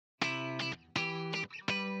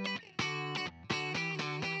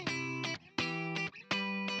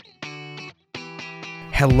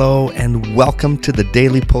Hello and welcome to the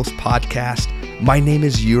Daily Post Podcast. My name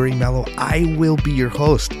is Yuri Mello. I will be your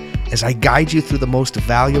host as I guide you through the most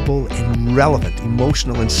valuable and relevant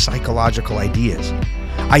emotional and psychological ideas.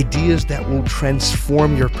 Ideas that will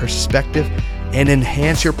transform your perspective and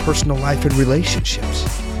enhance your personal life and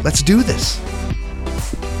relationships. Let's do this.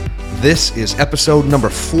 This is episode number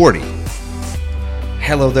 40.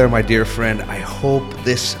 Hello there, my dear friend. I hope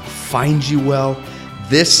this finds you well.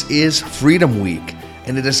 This is Freedom Week,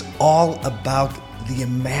 and it is all about the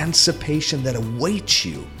emancipation that awaits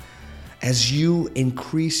you as you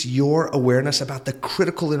increase your awareness about the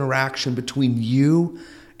critical interaction between you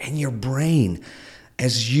and your brain,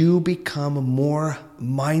 as you become more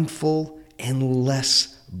mindful and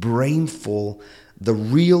less brainful. The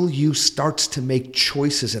real you starts to make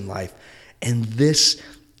choices in life, and this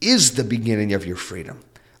is the beginning of your freedom.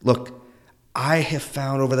 Look, I have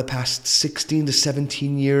found over the past 16 to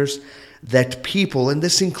 17 years that people, and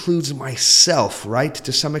this includes myself, right,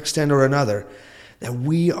 to some extent or another, that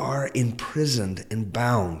we are imprisoned and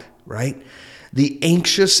bound, right? The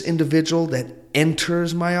anxious individual that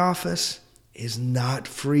enters my office is not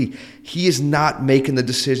free. He is not making the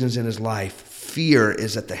decisions in his life. Fear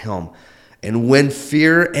is at the helm. And when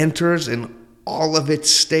fear enters in all of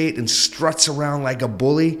its state and struts around like a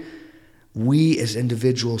bully, we as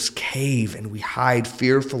individuals cave and we hide,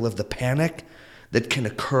 fearful of the panic that can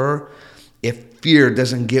occur if fear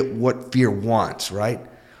doesn't get what fear wants, right?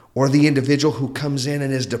 Or the individual who comes in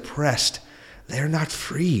and is depressed, they're not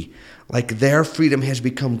free. Like their freedom has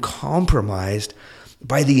become compromised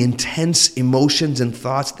by the intense emotions and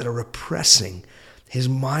thoughts that are oppressing his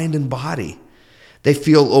mind and body. They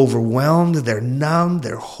feel overwhelmed, they're numb,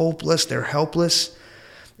 they're hopeless, they're helpless.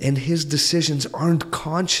 And his decisions aren't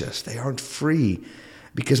conscious. They aren't free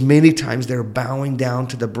because many times they're bowing down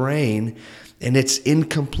to the brain and its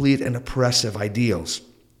incomplete and oppressive ideals.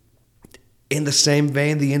 In the same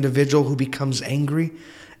vein, the individual who becomes angry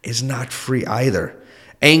is not free either.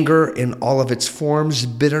 Anger in all of its forms,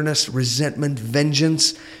 bitterness, resentment,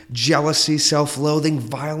 vengeance, jealousy, self-loathing,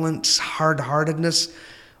 violence, hard-heartedness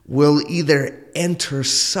will either enter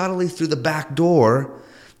subtly through the back door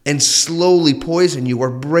and slowly poison you, or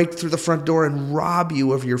break through the front door and rob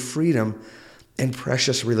you of your freedom and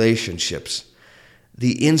precious relationships.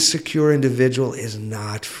 The insecure individual is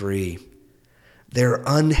not free. Their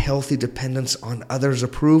unhealthy dependence on others'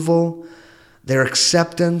 approval, their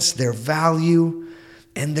acceptance, their value,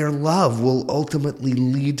 and their love will ultimately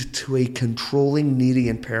lead to a controlling, needy,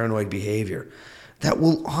 and paranoid behavior that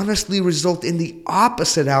will honestly result in the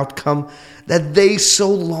opposite outcome that they so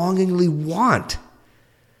longingly want.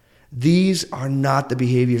 These are not the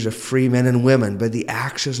behaviors of free men and women, but the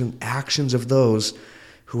actions and actions of those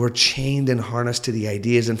who are chained and harnessed to the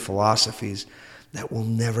ideas and philosophies that will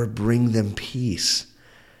never bring them peace.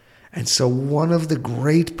 And so one of the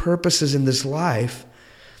great purposes in this life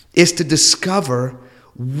is to discover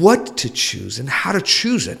what to choose and how to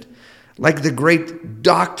choose it. Like the great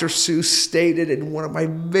Dr. Seuss stated in one of my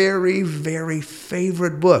very, very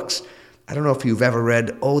favorite books. I don't know if you've ever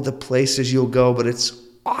read Oh, the Places You'll Go, but it's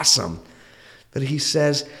awesome. But he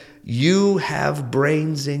says, you have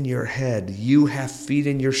brains in your head. You have feet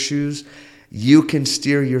in your shoes. You can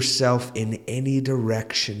steer yourself in any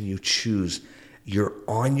direction you choose. You're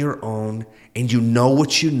on your own, and you know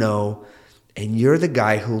what you know, and you're the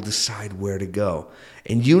guy who'll decide where to go.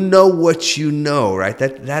 And you know what you know, right?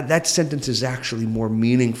 That sentence is actually more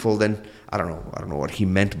meaningful than, I don't know what he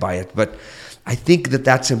meant by it, but I think that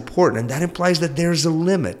that's important, and that implies that there's a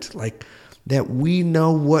limit, like that we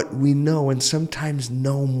know what we know and sometimes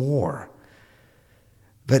know more.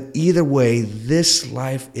 But either way, this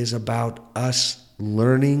life is about us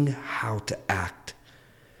learning how to act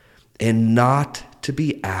and not to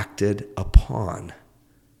be acted upon.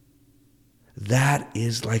 That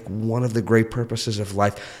is like one of the great purposes of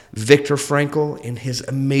life. Viktor Frankl, in his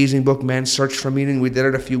amazing book, Man's Search for Meaning, we did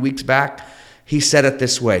it a few weeks back, he said it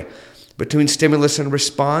this way: between stimulus and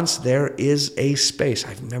response, there is a space.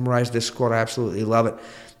 I've memorized this quote. I absolutely love it.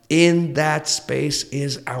 In that space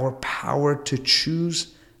is our power to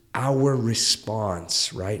choose our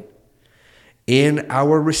response, right? In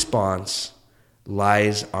our response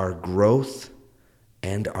lies our growth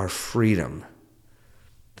and our freedom.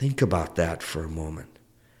 Think about that for a moment.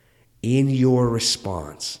 In your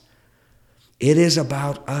response, it is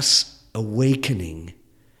about us awakening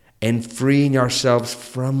and freeing ourselves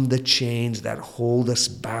from the chains that hold us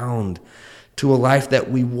bound to a life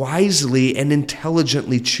that we wisely and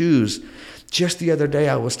intelligently choose. Just the other day,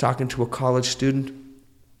 I was talking to a college student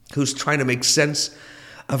who's trying to make sense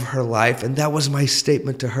of her life, and that was my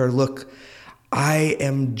statement to her. Look, I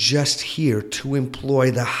am just here to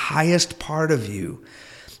employ the highest part of you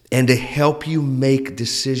and to help you make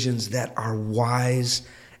decisions that are wise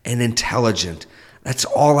and intelligent. That's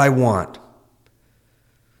all I want.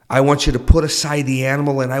 I want you to put aside the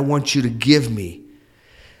animal, and I want you to give me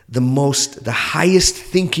the highest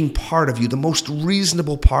thinking part of you, the most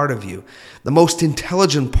reasonable part of you, the most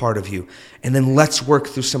intelligent part of you, and then let's work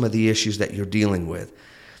through some of the issues that you're dealing with.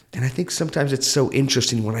 And I think sometimes it's so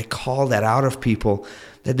interesting when I call that out of people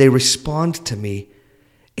that they respond to me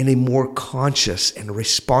in a more conscious and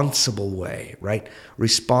responsible way, right?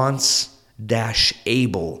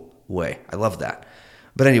 Response-able way. I love that.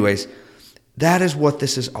 But anyways, that is what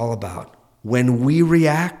this is all about. When we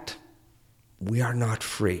react, we are not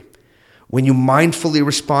free. When you mindfully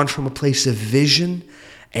respond from a place of vision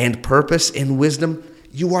and purpose and wisdom,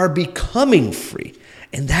 you are becoming free.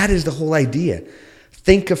 And that is the whole idea.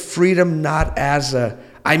 Think of freedom not as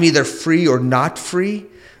I'm either free or not free,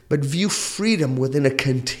 but view freedom within a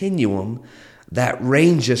continuum that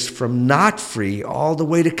ranges from not free all the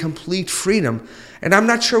way to complete freedom. And I'm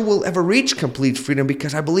not sure we'll ever reach complete freedom,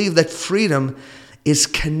 because I believe that freedom is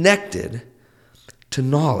connected to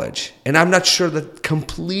knowledge. And I'm not sure that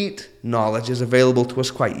complete knowledge is available to us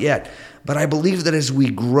quite yet. But I believe that as we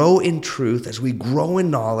grow in truth, as we grow in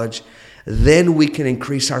knowledge, then we can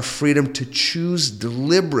increase our freedom to choose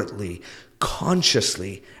deliberately,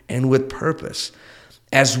 consciously, and with purpose.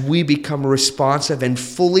 As we become responsive and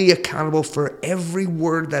fully accountable for every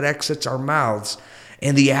word that exits our mouths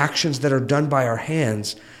and the actions that are done by our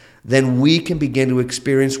hands, then we can begin to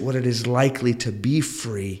experience what it is likely to be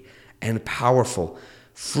free and powerful,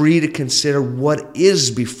 free to consider what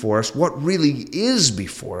is before us, what really is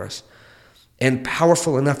before us, and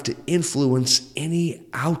powerful enough to influence any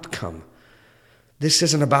outcome. This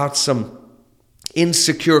isn't about some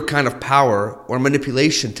insecure kind of power or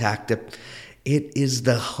manipulation tactic. It is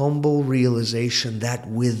the humble realization that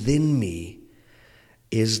within me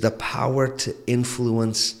is the power to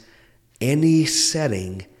influence any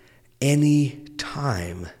setting, any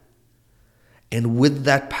time. And with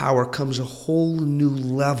that power comes a whole new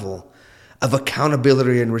level of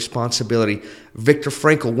accountability and responsibility. Viktor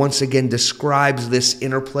Frankl once again describes this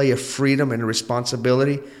interplay of freedom and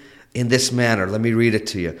responsibility in this manner. Let me read it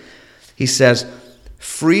to you. He says,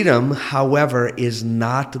 "Freedom, however, is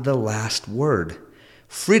not the last word.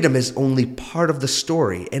 Freedom is only part of the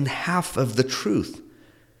story and half of the truth.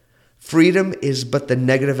 Freedom is but the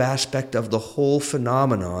negative aspect of the whole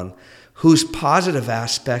phenomenon, whose positive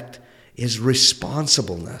aspect is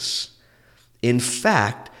responsibleness. In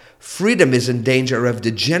fact, freedom is in danger of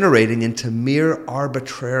degenerating into mere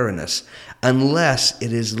arbitrariness unless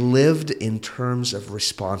it is lived in terms of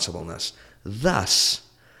responsibleness. Thus,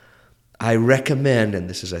 I recommend," and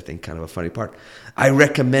this is, I think, kind of a funny part, "I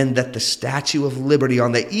recommend that the Statue of Liberty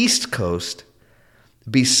on the East Coast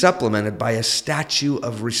be supplemented by a Statue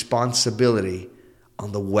of Responsibility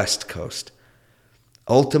on the West Coast.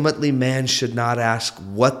 Ultimately, man should not ask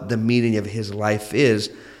what the meaning of his life is,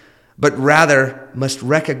 but rather must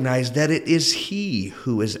recognize that it is he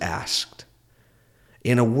who is asked.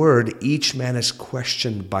 In a word, each man is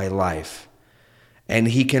questioned by life, and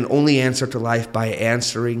he can only answer to life by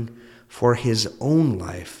answering for his own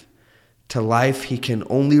life. To life, he can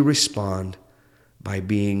only respond by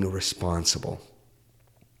being responsible."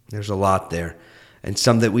 There's a lot there, and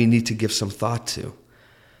some that we need to give some thought to.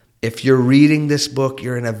 If you're reading this book,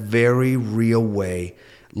 you're in a very real way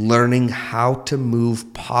learning how to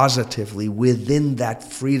move positively within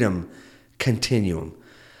that freedom continuum.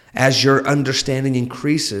 As your understanding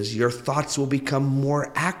increases, your thoughts will become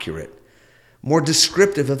more accurate, more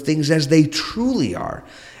descriptive of things as they truly are.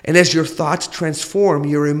 And as your thoughts transform,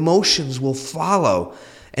 your emotions will follow,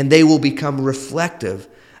 and they will become reflective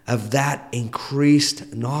of that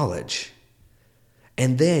increased knowledge.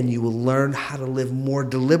 And then you will learn how to live more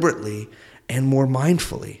deliberately and more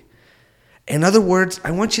mindfully. In other words,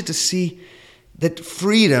 I want you to see that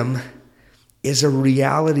freedom is a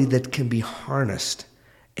reality that can be harnessed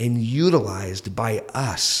and utilized by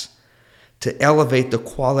us to elevate the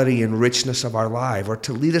quality and richness of our life, or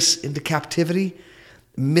to lead us into captivity,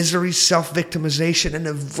 misery, self-victimization, and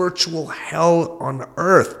a virtual hell on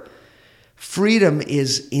earth. Freedom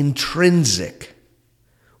is intrinsic.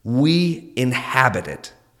 We inhabit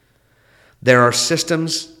it. There are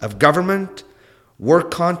systems of government, work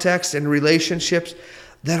contexts, and relationships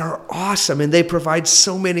that are awesome, and they provide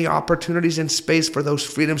so many opportunities and space for those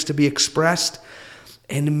freedoms to be expressed,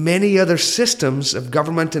 and many other systems of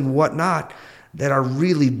government and whatnot that are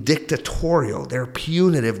really dictatorial. They're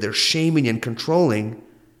punitive, they're shaming and controlling,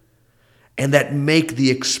 and that make the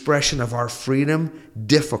expression of our freedom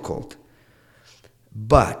difficult.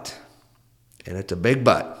 But, and it's a big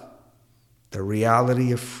but, the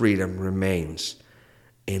reality of freedom remains,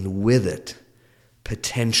 and with it,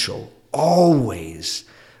 potential, always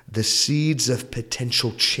the seeds of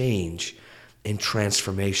potential change and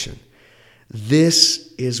transformation.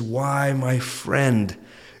 This is why, my friend,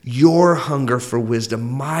 your hunger for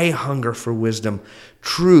wisdom, my hunger for wisdom,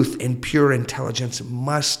 truth, and pure intelligence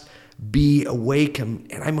must be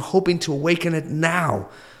awakened. And I'm hoping to awaken it now,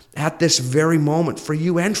 at this very moment, for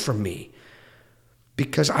you and for me.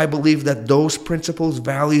 Because I believe that those principles,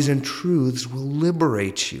 values, and truths will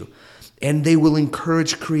liberate you. And they will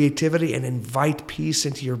encourage creativity and invite peace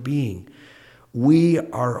into your being. We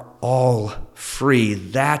are all free.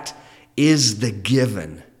 That is the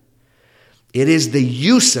given. It is the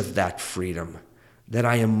use of that freedom that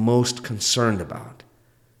I am most concerned about.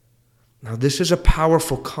 Now, this is a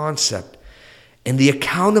powerful concept, and the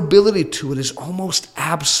accountability to it is almost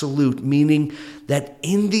absolute, meaning that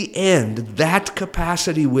in the end, that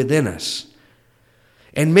capacity within us,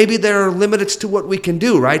 and maybe there are limits to what we can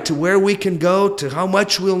do, right? To where we can go, to how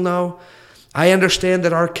much we'll know. I understand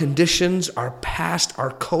that our conditions, our past,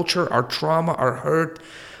 our culture, our trauma, our hurt,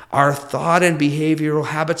 our thought and behavioral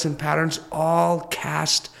habits and patterns all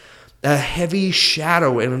cast a heavy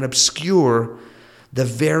shadow and obscure the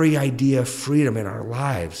very idea of freedom in our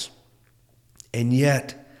lives. And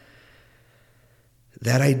yet,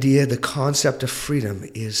 that idea, the concept of freedom,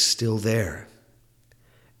 is still there.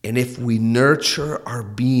 And if we nurture our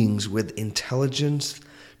beings with intelligence,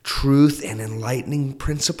 truth, and enlightening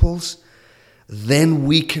principles, then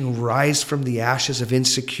we can rise from the ashes of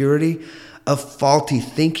insecurity, of faulty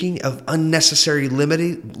thinking, of unnecessary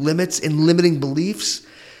limits and limiting beliefs.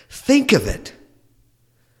 Think of it.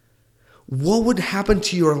 What would happen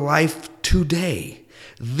to your life today,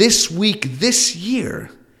 this week, this year,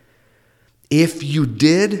 if you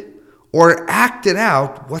did or acted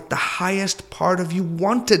out what the highest part of you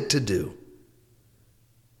wanted to do?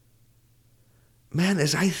 Man,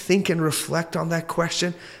 as I think and reflect on that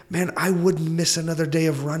question, man, I wouldn't miss another day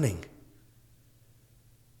of running.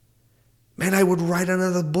 Man, I would write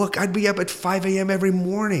another book. I'd be up at 5 a.m. every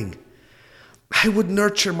morning. I would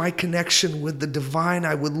nurture my connection with the divine.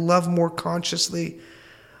 I would love more consciously.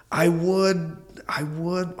 I would,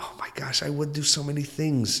 oh my gosh, I would do so many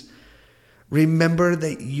things. Remember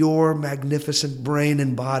that your magnificent brain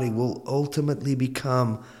and body will ultimately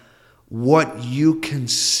become what you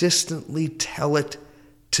consistently tell it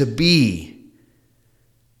to be.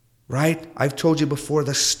 Right? I've told you before,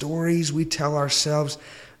 the stories we tell ourselves,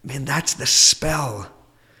 man, that's the spell.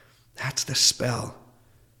 That's the spell.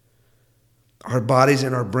 Our bodies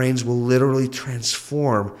and our brains will literally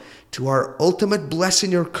transform to our ultimate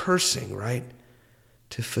blessing or cursing, right?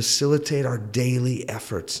 To facilitate our daily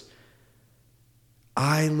efforts.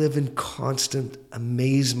 I live in constant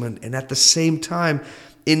amazement and at the same time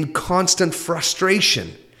in constant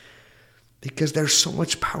frustration, because there's so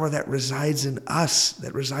much power that resides in us,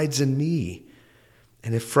 that resides in me.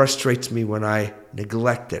 And it frustrates me when I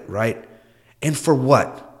neglect it, right? And for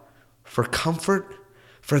what? For comfort?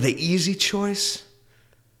 For the easy choice?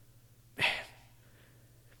 Man,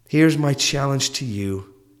 here's my challenge to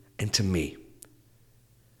you and to me.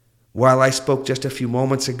 While I spoke just a few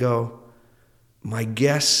moments ago, my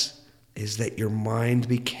guess is that your mind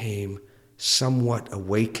became somewhat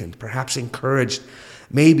awakened, perhaps encouraged.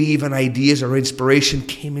 Maybe even ideas or inspiration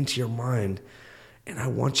came into your mind. And I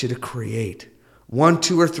want you to create 1,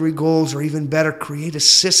 2, or 3 goals, or even better, create a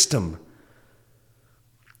system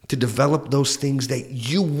to develop those things that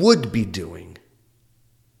you would be doing.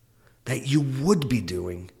 That you would be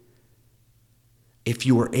doing if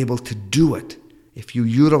you were able to do it. If you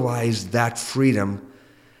utilized that freedom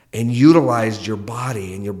and utilized your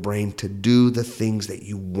body and your brain to do the things that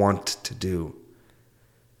you want to do.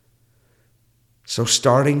 So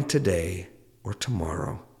starting today or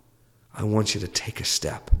tomorrow, I want you to take a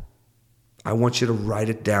step. I want you to write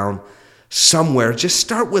it down somewhere. Just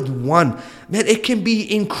start with one. Man, it can be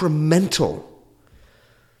incremental.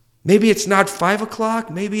 Maybe it's not 5 o'clock.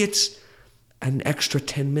 Maybe it's an extra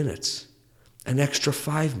 10 minutes, an extra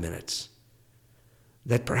 5 minutes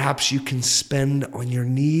that perhaps you can spend on your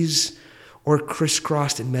knees or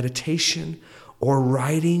crisscrossed in meditation or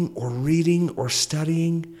writing or reading or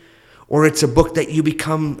studying, or it's a book that you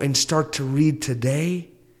become and start to read today.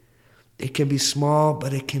 It can be small,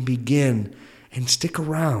 but it can begin, and stick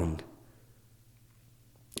around.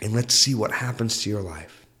 And let's see what happens to your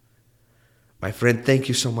life. My friend, thank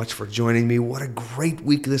you so much for joining me. What a great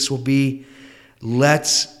week this will be.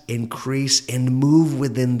 Let's increase and move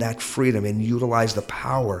within that freedom and utilize the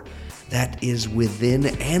power that is within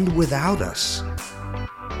and without us.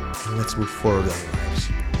 and let's move forward in our lives.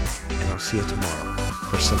 And I'll see you tomorrow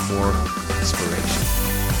for some more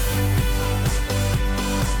inspiration.